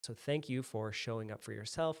So thank you for showing up for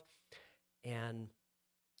yourself. And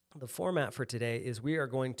the format for today is we are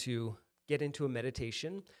going to get into a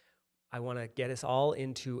meditation. I want to get us all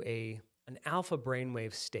into an alpha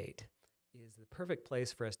brainwave state. It is the perfect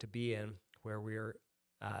place for us to be in, where we're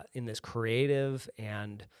in this creative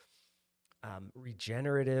and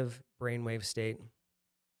regenerative brainwave state.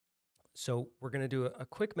 So we're going to do a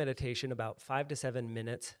quick meditation, about 5 to 7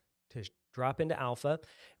 minutes, to drop into alpha. And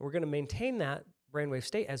we're going to maintain that brainwave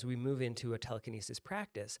state as we move into a telekinesis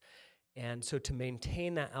practice. And so to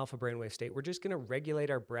maintain that alpha brainwave state, we're just going to regulate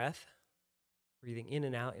our breath, breathing in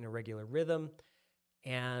and out in a regular rhythm.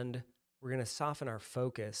 And we're going to soften our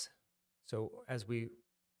focus. So as we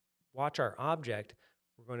watch our object,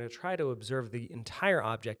 we're going to try to observe the entire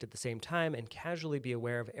object at the same time and casually be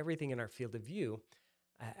aware of everything in our field of view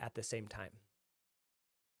at the same time.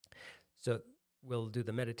 So we'll do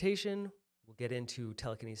the meditation, we'll get into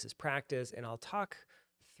telekinesis practice, and I'll talk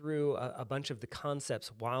through a bunch of the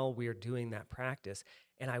concepts while we're doing that practice.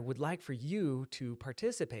 And I would like for you to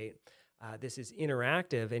participate. This is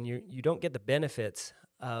interactive, and you don't get the benefits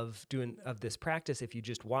of this practice if you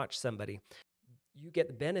just watch somebody. You get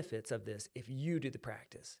the benefits of this if you do the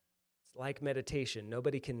practice. It's like meditation.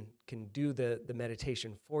 Nobody can do the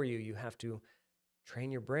meditation for you. You have to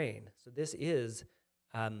train your brain. So this is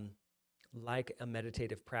like a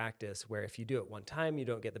meditative practice where if you do it one time, you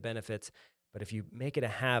don't get the benefits. But if you make it a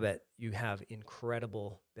habit, you have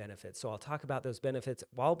incredible benefits. So I'll talk about those benefits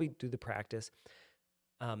while we do the practice.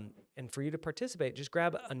 And for you to participate, just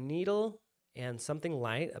grab a needle and something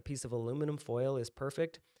light. A piece of aluminum foil is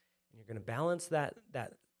perfect. And you're going to balance that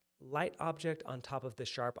light object on top of the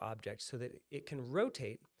sharp object so that it can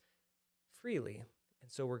rotate freely.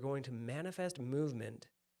 And so we're going to manifest movement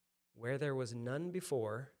where there was none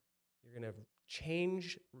before. You're going to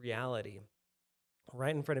change reality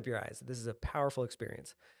right in front of your eyes. This is a powerful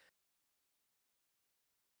experience.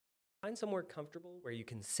 Find somewhere comfortable where you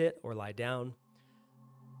can sit or lie down,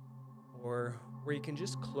 or where you can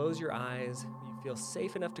just close your eyes. You feel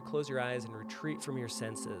safe enough to close your eyes and retreat from your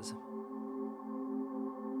senses.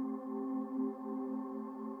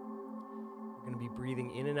 We're going to be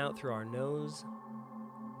breathing in and out through our nose.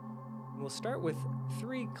 And we'll start with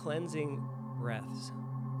 3 cleansing breaths.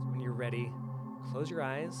 So when you're ready, close your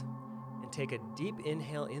eyes and take a deep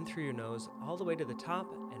inhale in through your nose all the way to the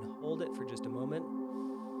top and hold it for just a moment.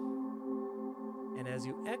 And as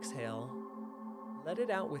you exhale, let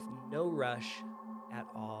it out with no rush at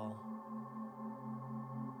all.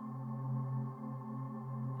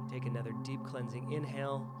 And take another deep cleansing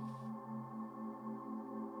inhale.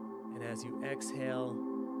 And as you exhale,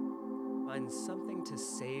 find something to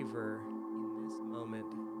savor in this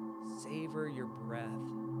moment. Savor your breath.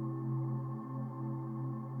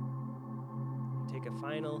 And take a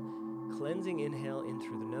final cleansing inhale in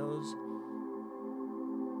through the nose.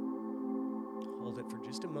 Hold it for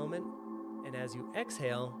just a moment. And as you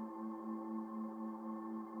exhale,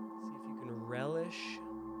 see if you can relish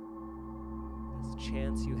this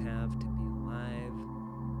chance you have to be alive.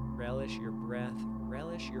 Relish your breath,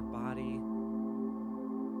 relish your body. And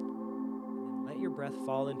then let your breath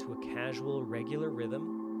fall into a casual, regular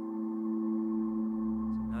rhythm.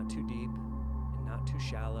 So not too deep and not too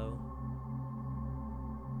shallow.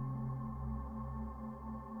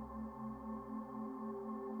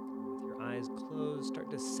 With your eyes closed, start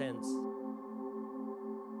to sense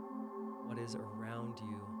what is around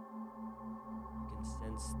you. You can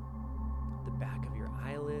sense the back of your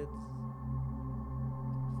eyelids.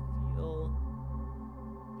 Feel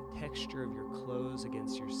the texture of your clothes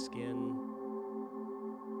against your skin.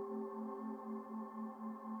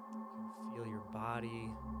 You can feel your body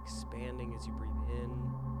expanding as you breathe in. You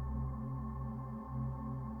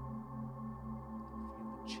can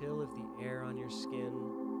feel the chill of the air on your skin.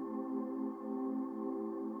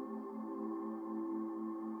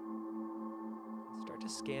 Start to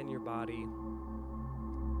scan your body.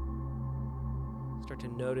 Start to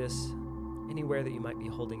notice anywhere that you might be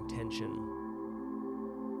holding tension.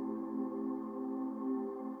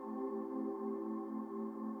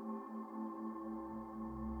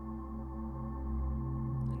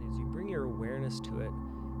 And as you bring your awareness to it,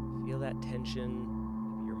 feel that tension.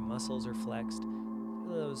 Maybe your muscles are flexed.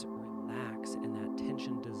 Feel those relax and that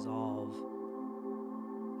tension dissolve.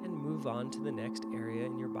 And move on to the next area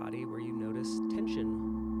in your body where you notice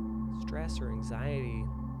tension, stress, or anxiety,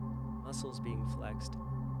 muscles being flexed.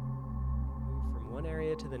 Move from one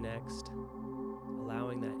area to the next,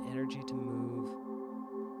 allowing that energy to move,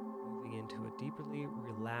 moving into a deeply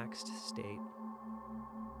relaxed state.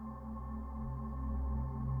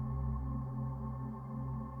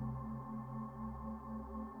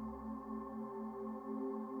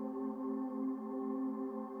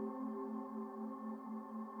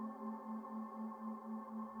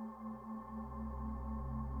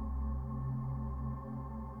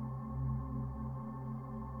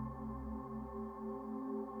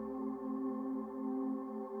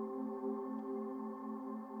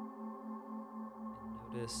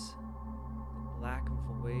 Notice the black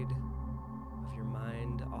void of your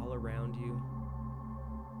mind all around you.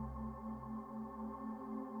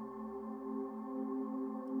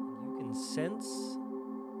 You can sense,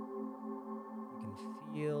 you can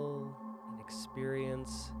feel and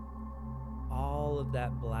experience all of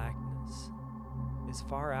that blackness as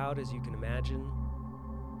far out as you can imagine,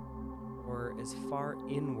 or as far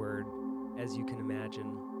inward as you can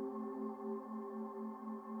imagine.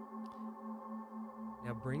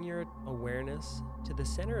 Now bring your awareness to the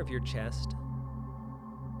center of your chest,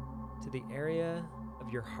 to the area of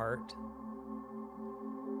your heart.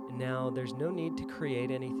 And now there's no need to create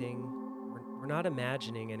anything. We're not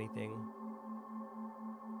imagining anything.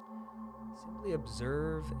 Simply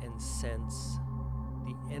observe and sense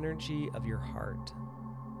the energy of your heart.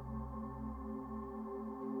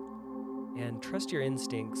 And trust your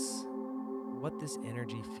instincts, what this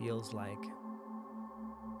energy feels like.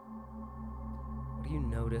 What do you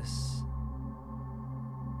notice?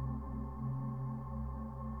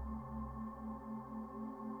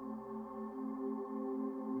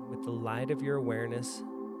 With the light of your awareness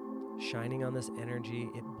shining on this energy,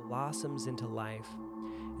 it blossoms into life.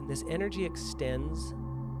 And this energy extends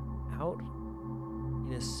out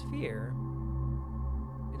in a sphere.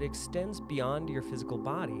 It extends beyond your physical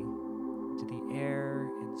body into the air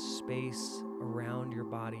and space around your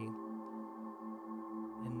body.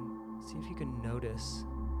 And see if you can notice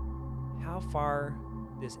how far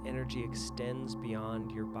this energy extends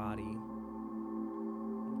beyond your body.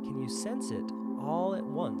 Can you sense it all at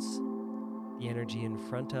once? The energy in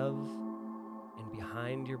front of and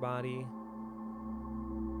behind your body,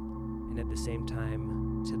 and at the same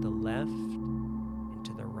time to the left and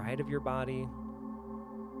to the right of your body,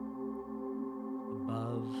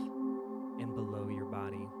 above and below your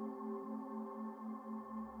body.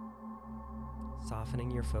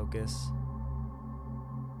 Softening your focus,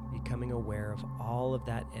 becoming aware of all of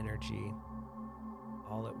that energy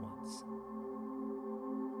all at once.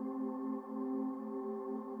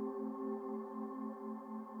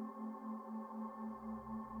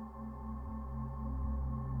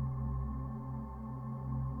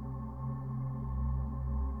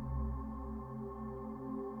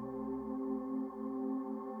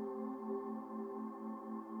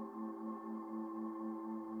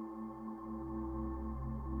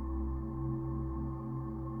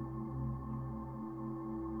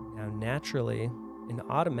 Now, naturally and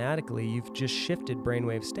automatically, you've just shifted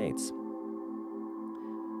brainwave states,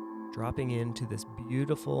 dropping into this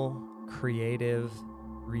beautiful, creative,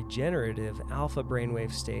 regenerative alpha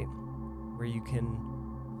brainwave state where you can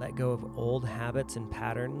let go of old habits and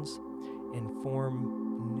patterns and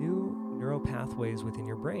form new neural pathways within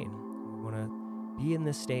your brain. We want to be in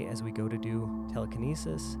this state as we go to do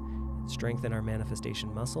telekinesis and strengthen our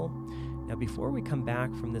manifestation muscle. Now, before we come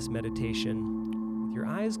back from this meditation, with your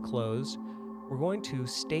eyes closed, we're going to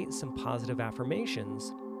state some positive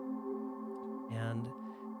affirmations. And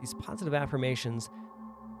these positive affirmations,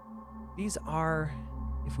 these are,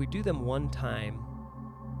 if we do them one time,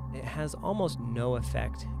 it has almost no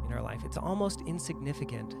effect in our life. It's almost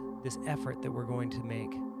insignificant, this effort that we're going to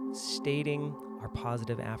make, stating our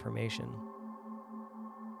positive affirmation.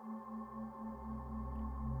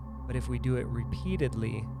 But if we do it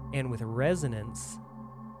repeatedly and with resonance,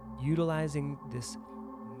 utilizing this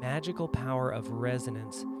magical power of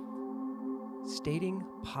resonance, stating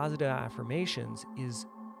positive affirmations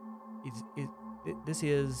this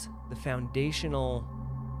is the foundational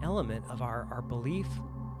element of our belief,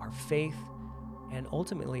 our faith, and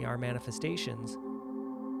ultimately our manifestations.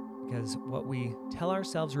 Because what we tell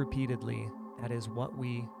ourselves repeatedly, that is what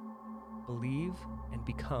we believe and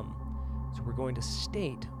become. So we're going to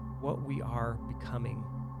state what we are becoming,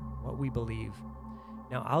 what we believe.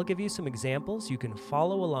 Now, I'll give you some examples. You can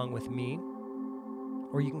follow along with me,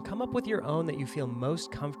 or you can come up with your own that you feel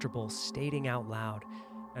most comfortable stating out loud.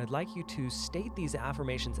 And I'd like you to state these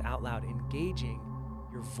affirmations out loud, engaging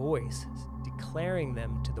your voice, declaring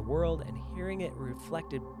them to the world and hearing it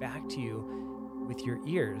reflected back to you with your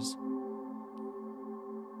ears.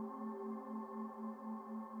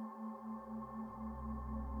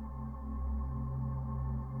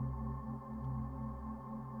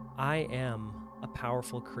 I am a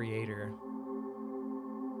powerful creator.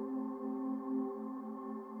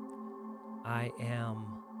 I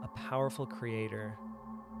am a powerful creator,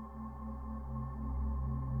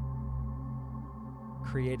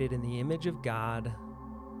 created in the image of God,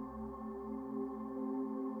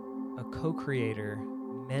 a co-creator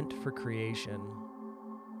meant for creation.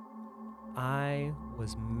 I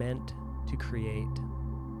was meant to create.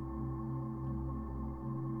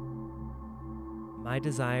 My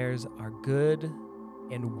desires are good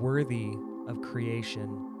and worthy of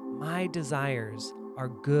creation. My desires are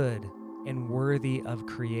good and worthy of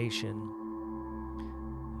creation.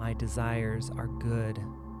 My desires are good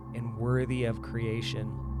and worthy of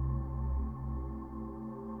creation.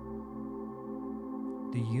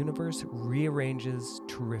 The universe rearranges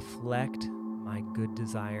to reflect my good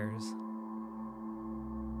desires.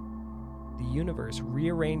 The universe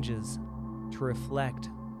rearranges to reflect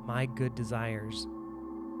my good desires.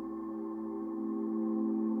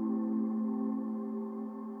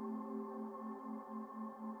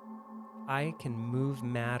 I can move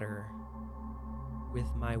matter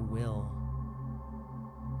with my will.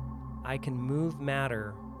 I can move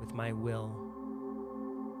matter with my will.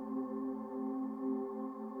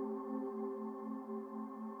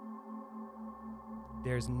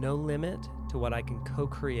 There's no limit to what I can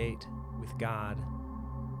co-create with God.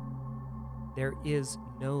 There is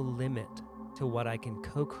no limit to what I can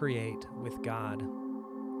co-create with God.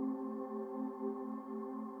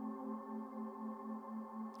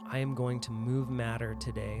 I am going to move matter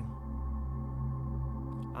today.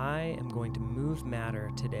 I am going to move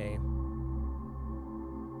matter today.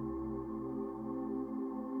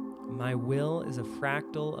 My will is a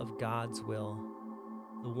fractal of God's will,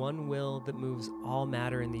 the one will that moves all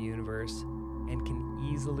matter in the universe and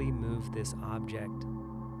can easily move this object.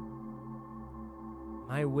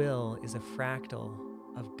 My will is a fractal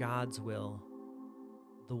of God's will,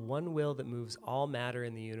 the one will that moves all matter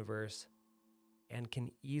in the universe and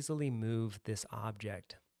can easily move this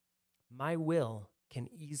object. My will can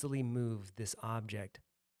easily move this object.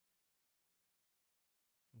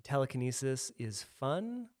 Telekinesis is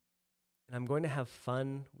fun, and I'm going to have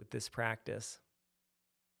fun with this practice.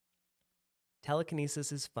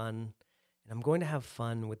 Telekinesis is fun, and I'm going to have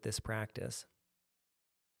fun with this practice.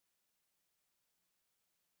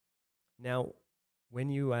 Now, when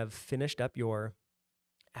you have finished up your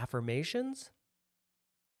affirmations,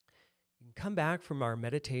 you can come back from our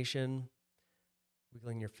meditation,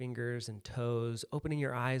 wiggling your fingers and toes, opening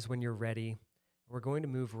your eyes when you're ready. We're going to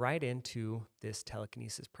move right into this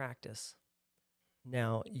telekinesis practice.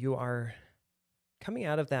 Now, you are coming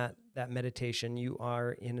out of that meditation, you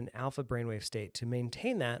are in an alpha brainwave state. To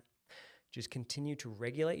maintain that, just continue to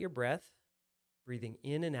regulate your breath, breathing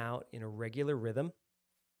in and out in a regular rhythm,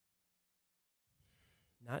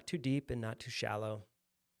 not too deep and not too shallow.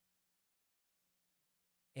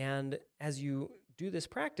 And as you do this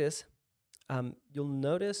practice, you'll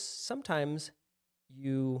notice sometimes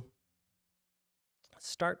you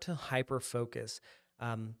start to hyper-focus,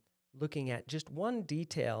 looking at just one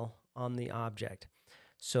detail on the object.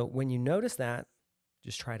 So when you notice that,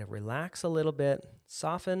 just try to relax a little bit,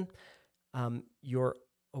 soften your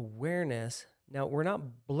awareness. Now, we're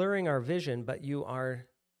not blurring our vision, but you are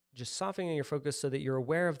just softening your focus so that you're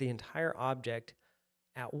aware of the entire object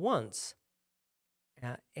at once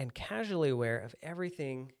and casually aware of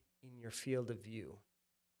everything in your field of view.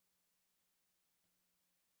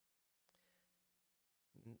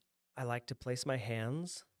 I like to place my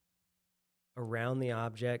hands around the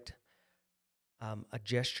object, a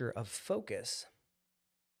gesture of focus.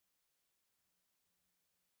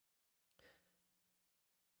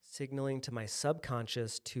 Signaling to my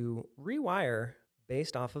subconscious to rewire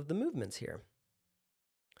based off of the movements here.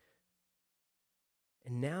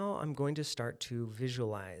 And now I'm going to start to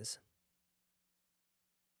visualize.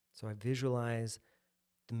 So I visualize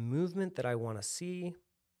the movement that I want to see.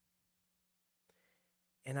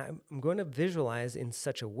 And I'm going to visualize in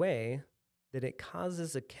such a way that it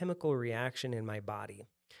causes a chemical reaction in my body.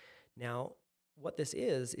 Now, what this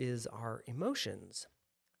is our emotions.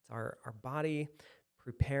 It's our body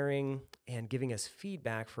preparing and giving us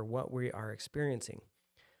feedback for what we are experiencing.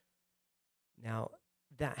 Now,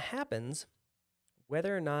 that happens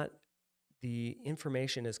whether or not the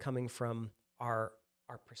information is coming from our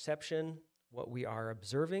perception, what we are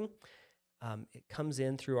observing. It comes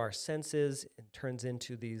in through our senses and turns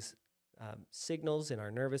into these signals in our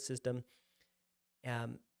nervous system.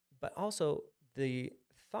 But also the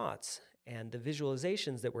thoughts and the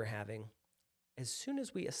visualizations that we're having, as soon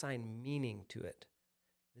as we assign meaning to it,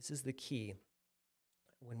 this is the key.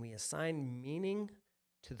 When we assign meaning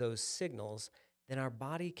to those signals, then our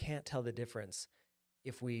body can't tell the difference.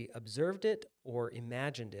 If we observed it or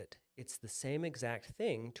imagined it, it's the same exact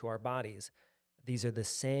thing to our bodies. These are the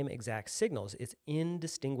same exact signals. It's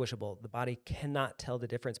indistinguishable. The body cannot tell the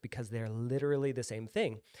difference because they're literally the same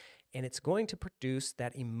thing. And it's going to produce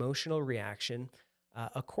that emotional reaction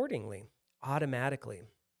accordingly, automatically.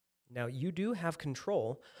 Now, you do have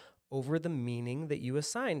control over the meaning that you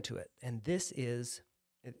assign to it. And this is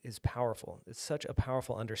powerful. It's such a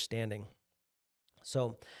powerful understanding.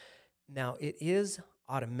 So now it is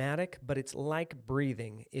automatic, but it's like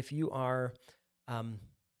breathing. If you are,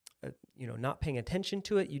 not paying attention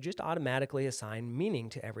to it, you just automatically assign meaning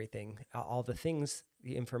to everything, all the things,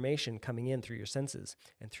 the information coming in through your senses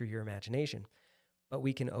and through your imagination. But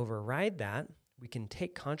we can override that. We can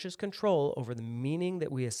take conscious control over the meaning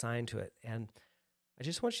that we assign to it. And I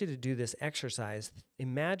just want you to do this exercise.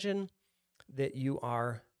 Imagine that you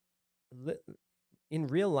are in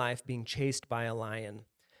real life being chased by a lion.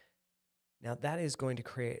 Now, that is going to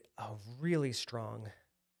create a really strong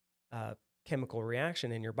chemical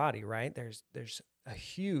reaction in your body, right? There's a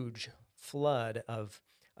huge flood of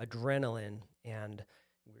adrenaline, and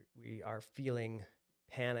we are feeling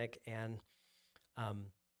panic, and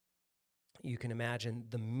you can imagine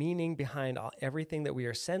the meaning behind everything that we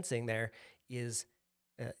are sensing there is,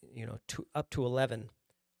 up to 11.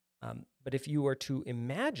 But if you were to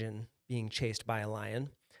imagine being chased by a lion,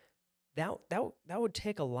 that would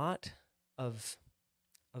take a lot of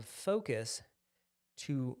focus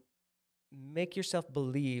to make yourself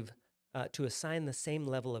believe, to assign the same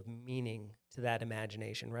level of meaning to that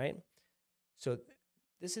imagination, right? So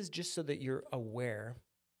this is just so that you're aware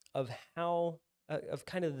of how, of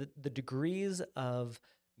kind of the degrees of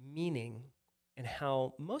meaning, and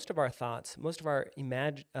how most of our thoughts, most of our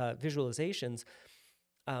visualizations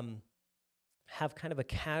have kind of a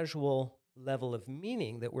casual level of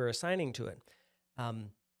meaning that we're assigning to it.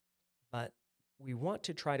 But we want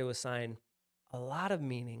to try to assign a lot of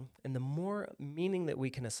meaning, and the more meaning that we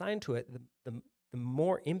can assign to it, the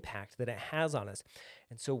more impact that it has on us.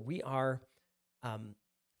 And so we are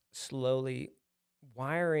slowly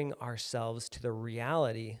wiring ourselves to the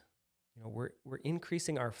reality. We're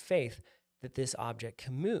increasing our faith that this object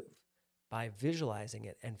can move by visualizing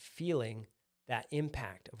it and feeling that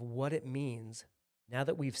impact of what it means. Now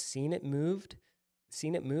that we've seen it move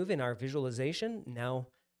in our visualization, now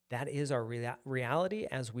that is our reality.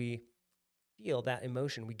 As we feel that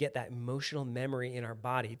emotion, we get that emotional memory in our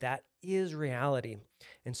body. That is reality.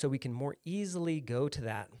 And so we can more easily go to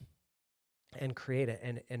that and create it.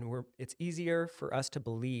 And it's easier for us to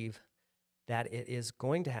believe that it is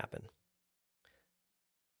going to happen.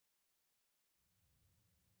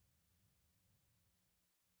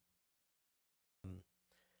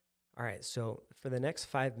 All right, so for the next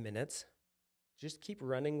 5 minutes, just keep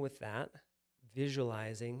running with that,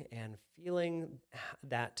 visualizing and feeling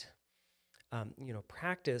that,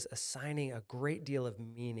 practice assigning a great deal of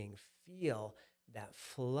meaning. Feel that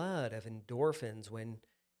flood of endorphins when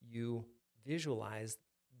you visualize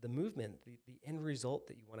the movement, the end result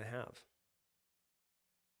that you want to have.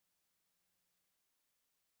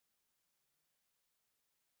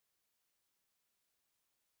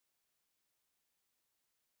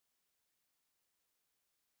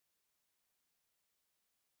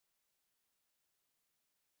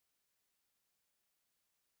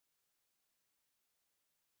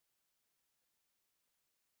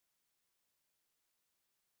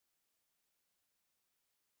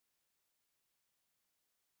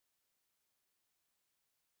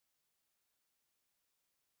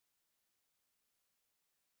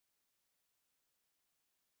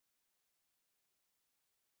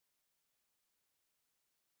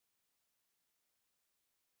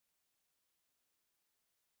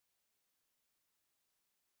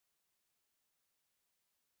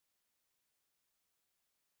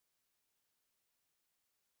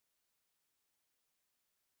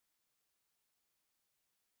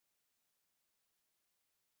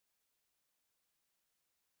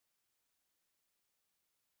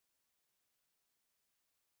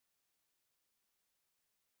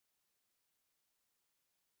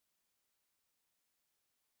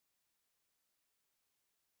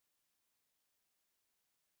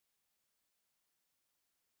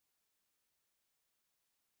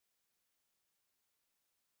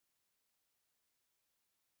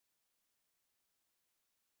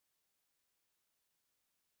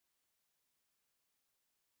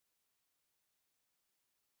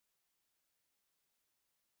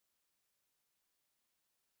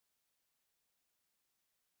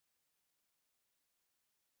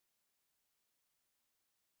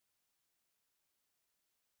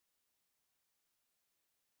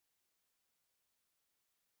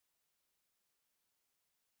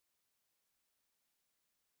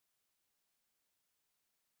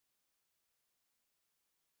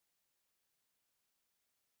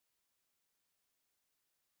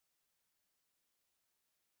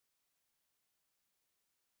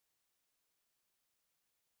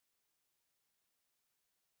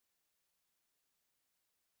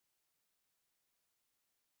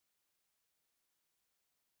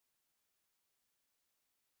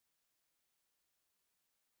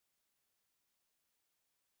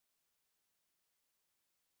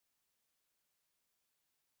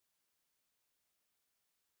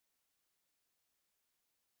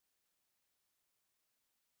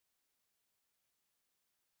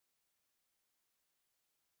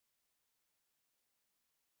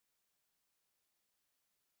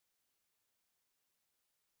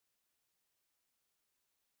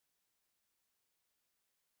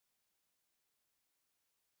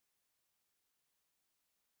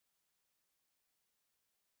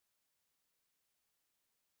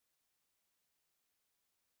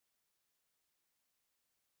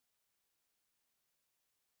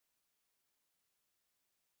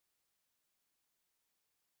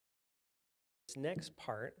 This next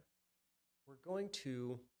part, we're going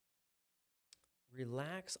to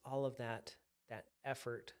relax all of that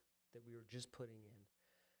effort that we were just putting in.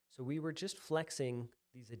 So we were just flexing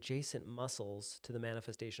these adjacent muscles to the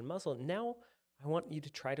manifestation muscle. Now I want you to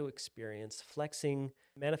try to experience flexing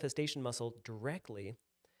manifestation muscle directly.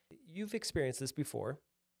 You've experienced this before.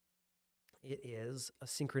 It is a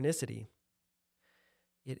synchronicity.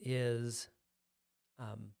 It is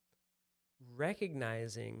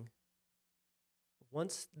recognizing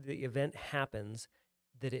once the event happens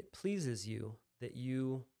that it pleases you, that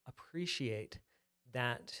you appreciate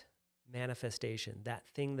that manifestation, that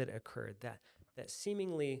thing that occurred, that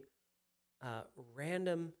seemingly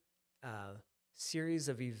random series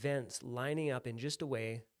of events lining up in just a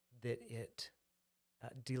way that it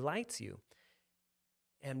delights you.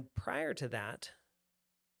 And prior to that,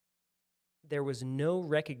 there was no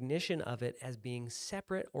recognition of it as being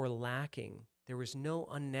separate or lacking. There was no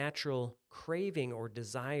unnatural craving or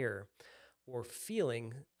desire or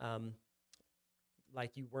feeling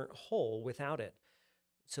like you weren't whole without it.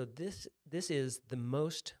 So this is the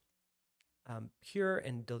most pure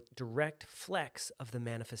and direct flex of the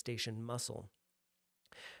manifestation muscle.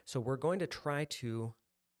 So we're going to try to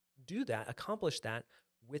do that, accomplish that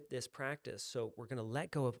with this practice. So we're going to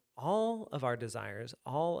let go of all of our desires,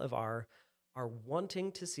 all of our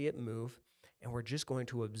wanting to see it move, and we're just going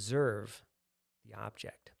to observe the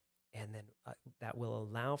object. And then that will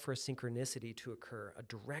allow for a synchronicity to occur, a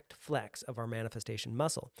direct flex of our manifestation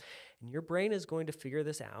muscle. And your brain is going to figure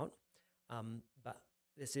this out, but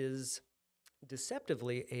this is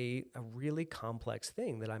deceptively a really complex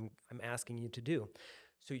thing that I'm asking you to do.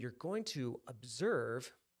 So you're going to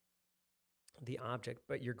observe the object,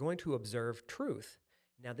 but you're going to observe truth.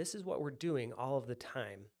 Now, this is what we're doing all of the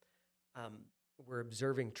time. We're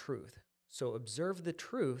observing truth. So observe the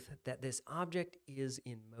truth that this object is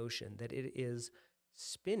in motion, that it is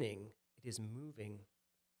spinning, it is moving.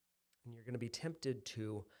 And you're going to be tempted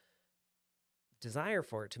to desire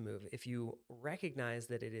for it to move. If you recognize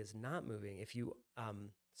that it is not moving, if you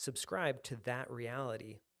subscribe to that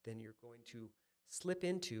reality, then you're going to slip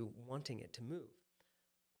into wanting it to move.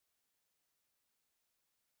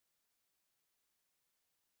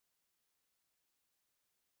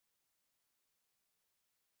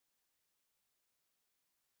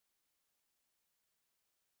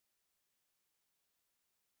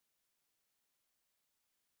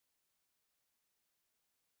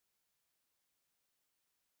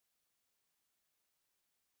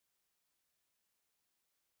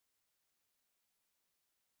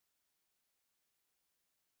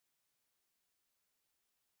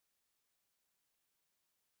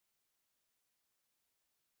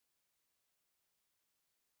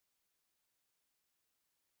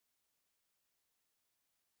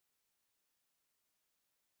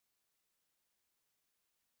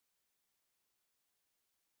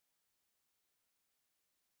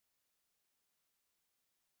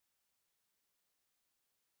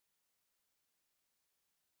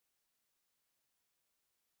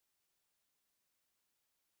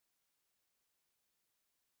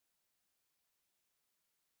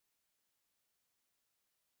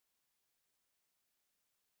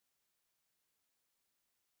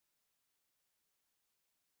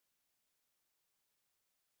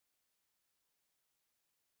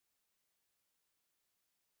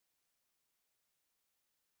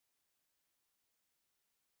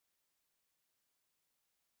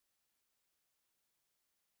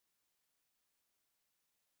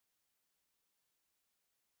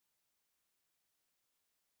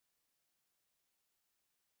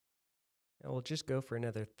 And we'll just go for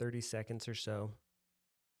another 30 seconds or so.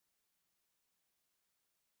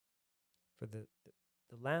 For the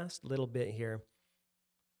last little bit here,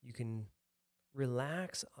 you can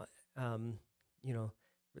relax.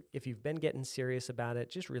 If you've been getting serious about it,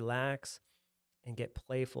 just relax and get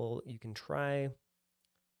playful. You can try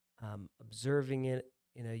observing it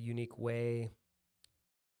in a unique way.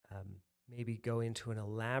 Maybe go into an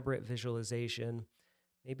elaborate visualization.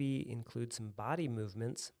 Maybe include some body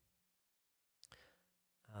movements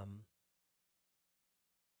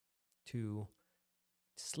to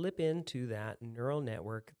slip into that neural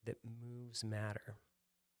network that moves matter.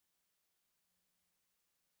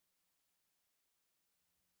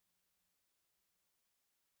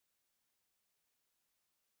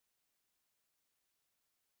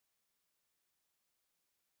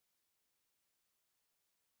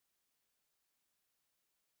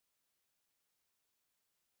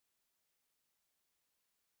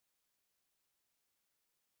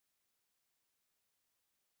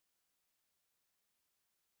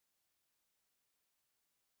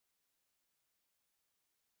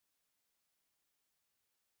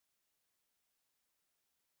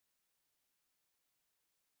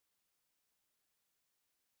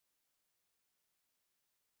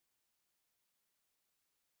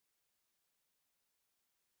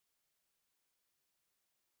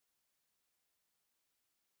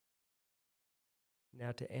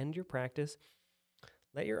 Now, to end your practice,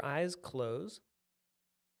 let your eyes close.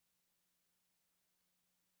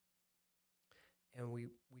 And we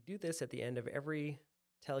do this at the end of every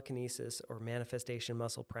telekinesis or manifestation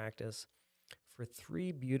muscle practice for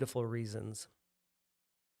 3 beautiful reasons.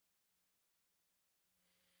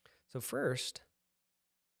 So first,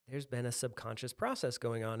 there's been a subconscious process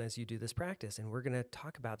going on as you do this practice, and we're going to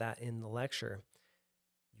talk about that in the lecture.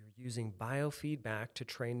 You're using biofeedback to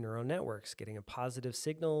train neural networks, getting a positive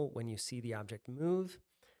signal when you see the object move,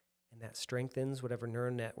 and that strengthens whatever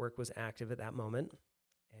neural network was active at that moment.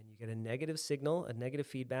 And you get a negative signal, a negative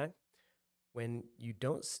feedback when you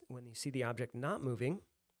see the object not moving,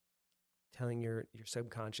 telling your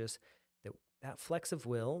subconscious that flex of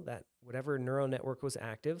will, that whatever neural network was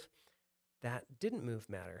active, that didn't move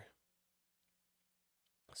matter.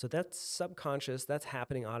 So that's subconscious, that's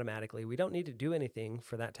happening automatically. We don't need to do anything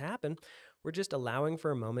for that to happen. We're just allowing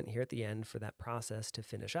for a moment here at the end for that process to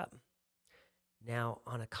finish up. Now,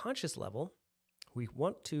 on a conscious level, we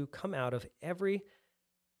want to come out of every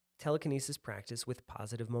telekinesis practice with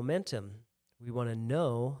positive momentum. We want to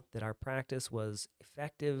know that our practice was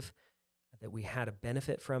effective, that we had a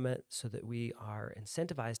benefit from it, so that we are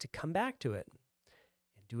incentivized to come back to it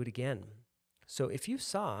and do it again. So if you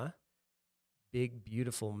saw big,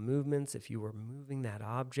 beautiful movements, if you were moving that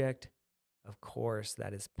object, of course,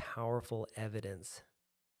 that is powerful evidence.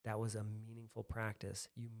 That was a meaningful practice.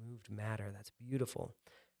 You moved matter. That's beautiful.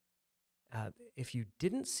 If you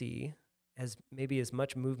didn't see as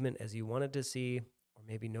much movement as you wanted to see, or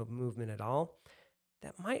maybe no movement at all,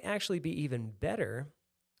 that might actually be even better.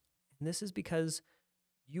 And this is because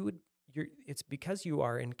it's because you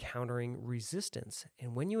are encountering resistance.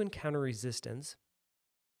 And when you encounter resistance,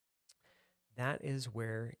 that is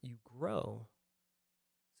where you grow.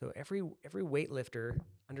 So every weightlifter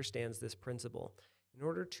understands this principle. In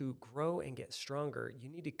order to grow and get stronger, you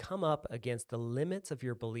need to come up against the limits of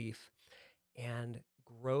your belief and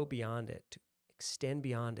grow beyond it, to extend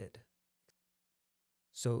beyond it.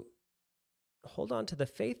 So hold on to the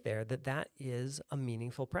faith there that is a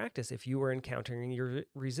meaningful practice. If you are encountering your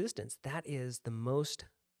resistance, that is the most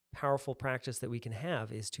powerful practice that we can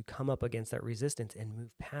have, is to come up against that resistance and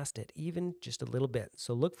move past it, even just a little bit.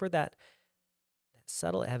 So look for that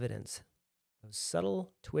subtle evidence, those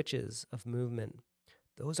subtle twitches of movement.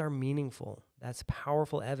 Those are meaningful. That's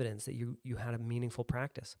powerful evidence that you had a meaningful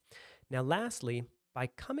practice. Now, lastly, by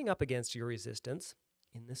coming up against your resistance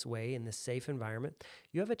in this way, in this safe environment,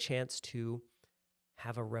 you have a chance to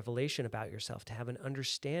have a revelation about yourself, to have an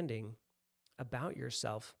understanding about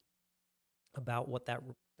yourself, about what that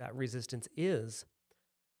resistance is.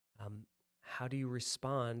 How do you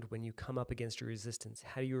respond when you come up against your resistance?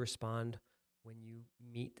 How do you respond when you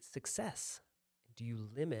meet success? Do you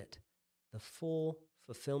limit the full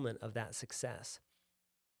fulfillment of that success?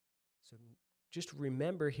 So just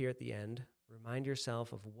remember here at the end, remind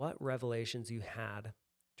yourself of what revelations you had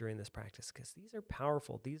during this practice, because these are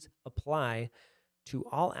powerful. These apply to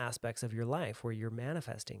all aspects of your life where you're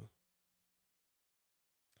manifesting.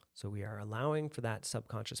 So we are allowing for that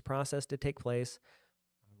subconscious process to take place,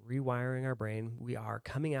 rewiring our brain. We are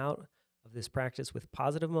coming out of this practice with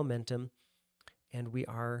positive momentum, and we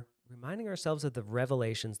are reminding ourselves of the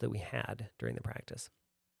revelations that we had during the practice.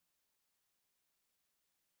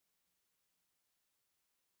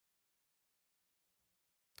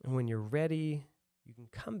 And when you're ready, you can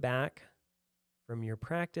come back from your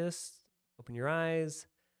practice, open your eyes,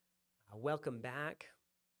 welcome back.